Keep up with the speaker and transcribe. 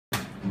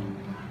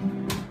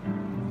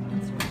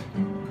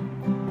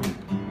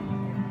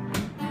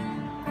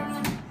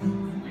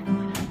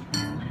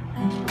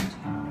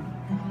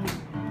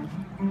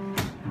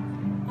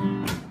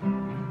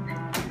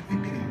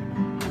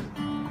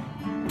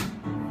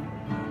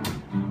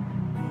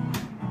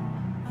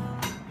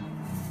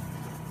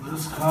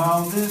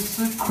Call this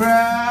a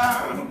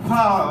crack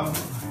pot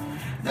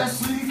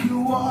that's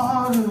leaking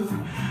water,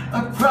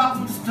 a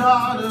prophet's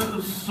daughter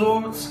of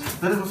sorts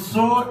that doesn't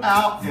sort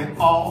out at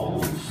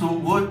all. So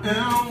what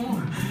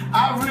am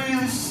I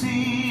really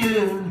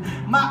seeing?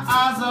 My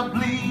eyes are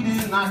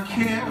bleeding, I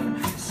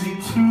can't see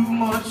too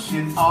much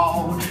at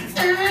all.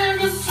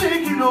 And it's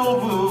taking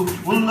over.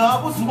 Well,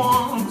 love was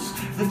once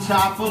the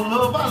type of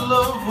love I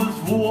love was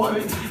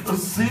void of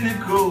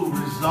cynical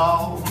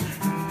resolve.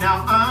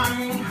 Now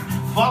I'm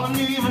falling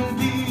even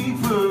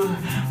deeper.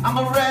 I'm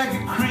a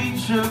ragged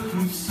creature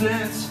whose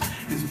sense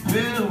is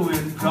bitter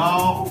with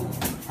gall.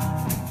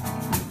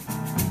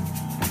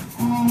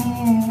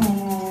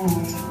 Ooh,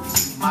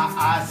 my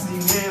eyes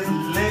seem heavy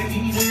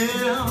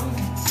laden.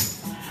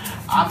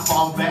 I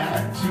fall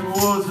back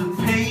towards the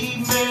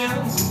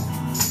pavement,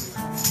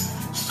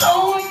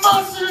 so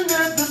immersed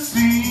at the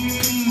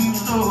seams.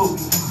 Oh,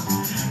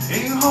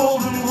 ain't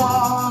holding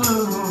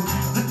water.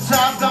 The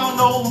tide's gone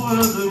over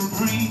the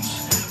breach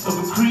of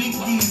a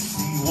creaky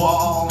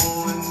seawall.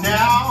 And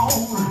now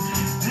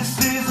this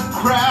is a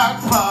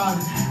crack pot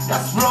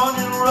that's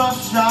running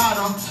roughshod.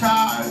 I'm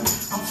tired,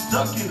 I'm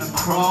stuck in a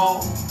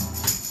crawl.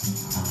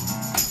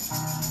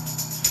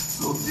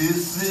 So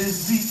this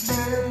is the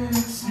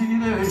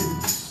exit.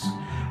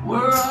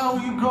 Where are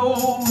we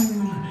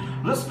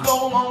going? Let's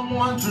go on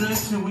wondering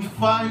till we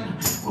find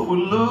what we're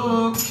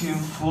looking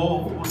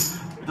for.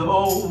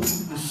 Though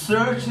the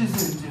search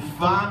isn't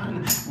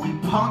defined, we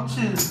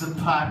punctures the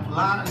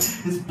pipeline.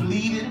 It's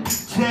bleeding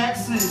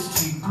Texas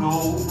to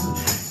gold.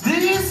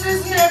 This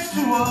is next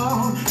to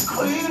a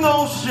clean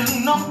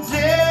ocean, no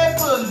dead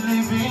but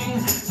living.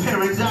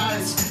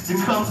 Paradise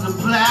becomes a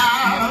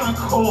black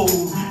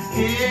hole.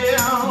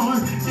 Yeah,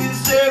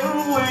 is there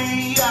a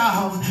way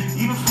out,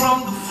 even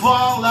from the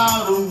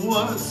fallout of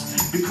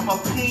what's become a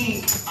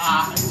pink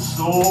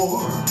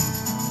eyesore?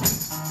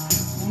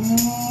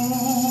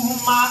 Ooh,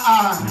 my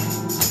eyes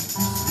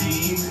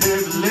seem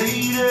heavy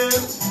laden.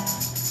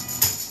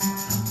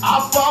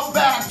 I fall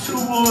back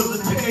towards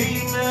the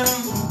pavement,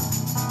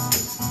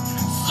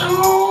 so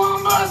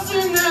I'm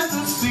bursting at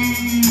the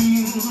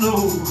seams.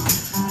 Oh,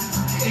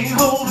 ain't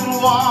holding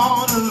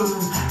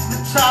water. The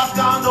tide's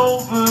gone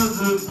over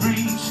the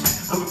breach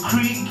of a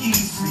creaky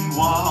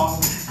seawall.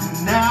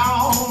 And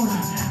now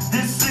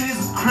this is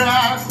a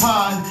crack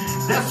pot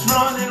that's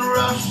running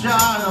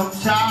roughshod. I'm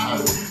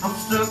tired, I'm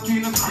stuck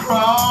in a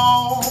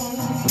crawl.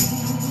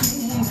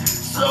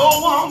 So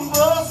I'm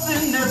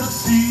busting at the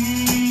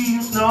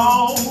seams.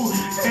 No,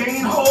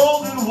 ain't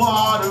holding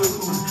water.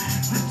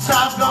 The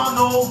tide's gone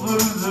over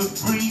the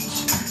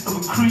breach of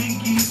a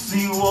creaky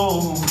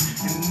seawall.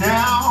 And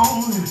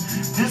now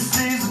this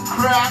is a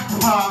crack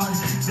pot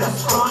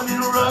that's running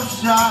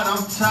roughshod.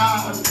 I'm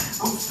tired,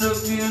 I'm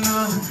stuck in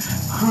a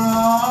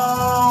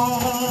crawl.